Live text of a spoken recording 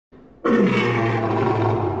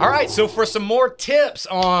All right, so for some more tips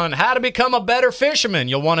on how to become a better fisherman,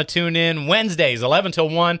 you'll want to tune in Wednesdays, 11 till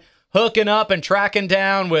 1, hooking up and tracking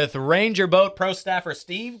down with Ranger Boat Pro staffer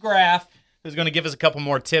Steve Graf, who's going to give us a couple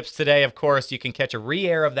more tips today. Of course, you can catch a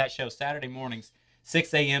re-air of that show Saturday mornings,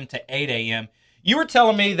 6 a.m. to 8 a.m. You were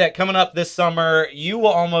telling me that coming up this summer, you will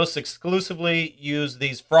almost exclusively use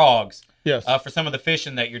these frogs. Yes. For some of the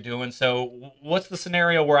fishing that you're doing. So what's the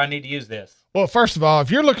scenario where I need to use this? Well, first of all,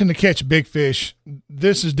 if you're looking to catch big fish,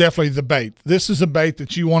 this is definitely the bait. This is a bait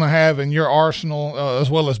that you want to have in your arsenal,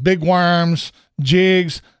 as well as big worms,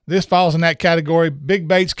 jigs. This falls in that category. Big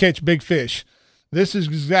baits catch big fish. This is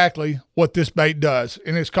exactly what this bait does,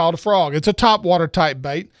 and it's called a frog. It's a top water type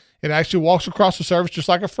bait. It actually walks across the surface just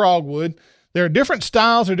like a frog would. There are different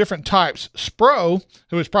styles or different types. Spro,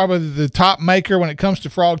 who is probably the top maker when it comes to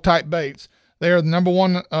frog-type baits, they are the number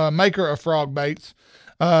one maker of frog baits.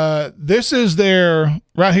 This is their,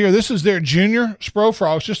 right here, this is their junior Spro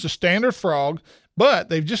frog. It's just a standard frog, but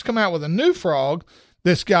they've just come out with a new frog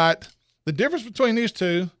that's got, the difference between these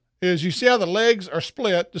two is you see how the legs are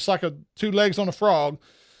split, just like two legs on a frog.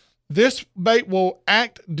 This bait will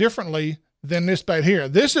act differently than this bait here.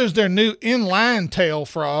 This is their new inline tail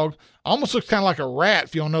frog. Almost looks kind of like a rat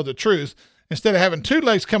if you don't know the truth. Instead of having two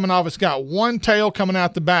legs coming off, it's got one tail coming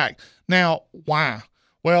out the back. Now, why?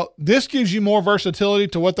 Well, this gives you more versatility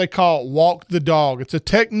to what they call walk the dog. It's a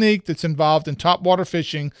technique that's involved in topwater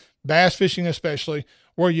fishing, bass fishing especially,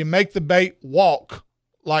 where you make the bait walk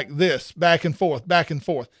like this, back and forth, back and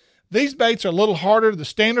forth. These baits are a little harder. The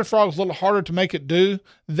standard frog is a little harder to make it do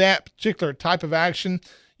that particular type of action.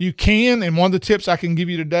 You can, and one of the tips I can give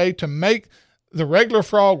you today, to make the regular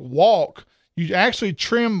frog walk, you actually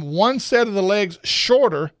trim one set of the legs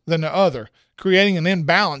shorter than the other, creating an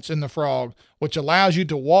imbalance in the frog, which allows you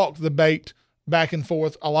to walk the bait back and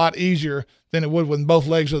forth a lot easier than it would when both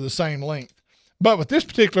legs are the same length. But with this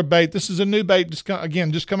particular bait, this is a new bait, just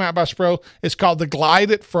come out by Spro. It's called the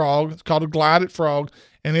Glide-It Frog. It's called a Glide-It Frog,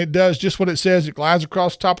 and it does just what it says. It glides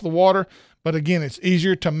across the top of the water, but again, it's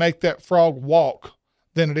easier to make that frog walk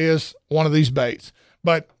than it is one of these baits.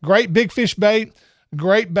 But great big fish bait,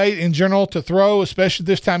 great bait in general to throw, especially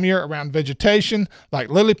this time of year around vegetation, like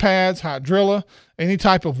lily pads, hydrilla, any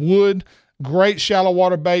type of wood. Great shallow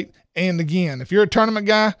water bait. And again, if you're a tournament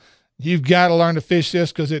guy, you've got to learn to fish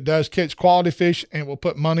this because it does catch quality fish and will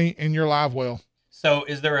put money in your live well. So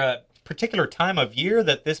is there a particular time of year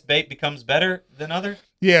that this bait becomes better than others?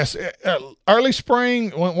 Yes, early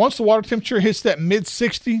spring, once the water temperature hits that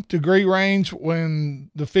mid-60-degree range,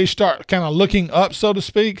 when the fish start kind of looking up, so to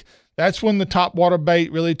speak, that's when the top water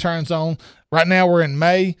bait really turns on. Right now we're in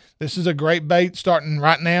May. This is a great bait starting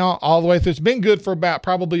right now all the way through. It's been good for about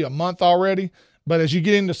probably a month already, but as you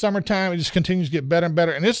get into summertime, it just continues to get better and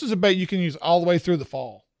better. And this is a bait you can use all the way through the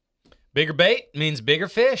fall. Bigger bait means bigger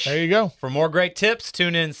fish. There you go. For more great tips,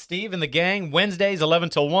 tune in Steve and the gang Wednesdays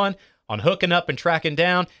 11 till 1 on Hooking Up and Tracking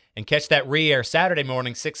Down, and catch that re-air Saturday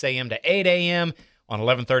morning 6 a.m. to 8 a.m. on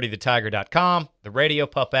 1130thetiger.com, the Radio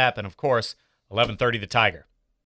Pup app, and of course 1130 The Tiger.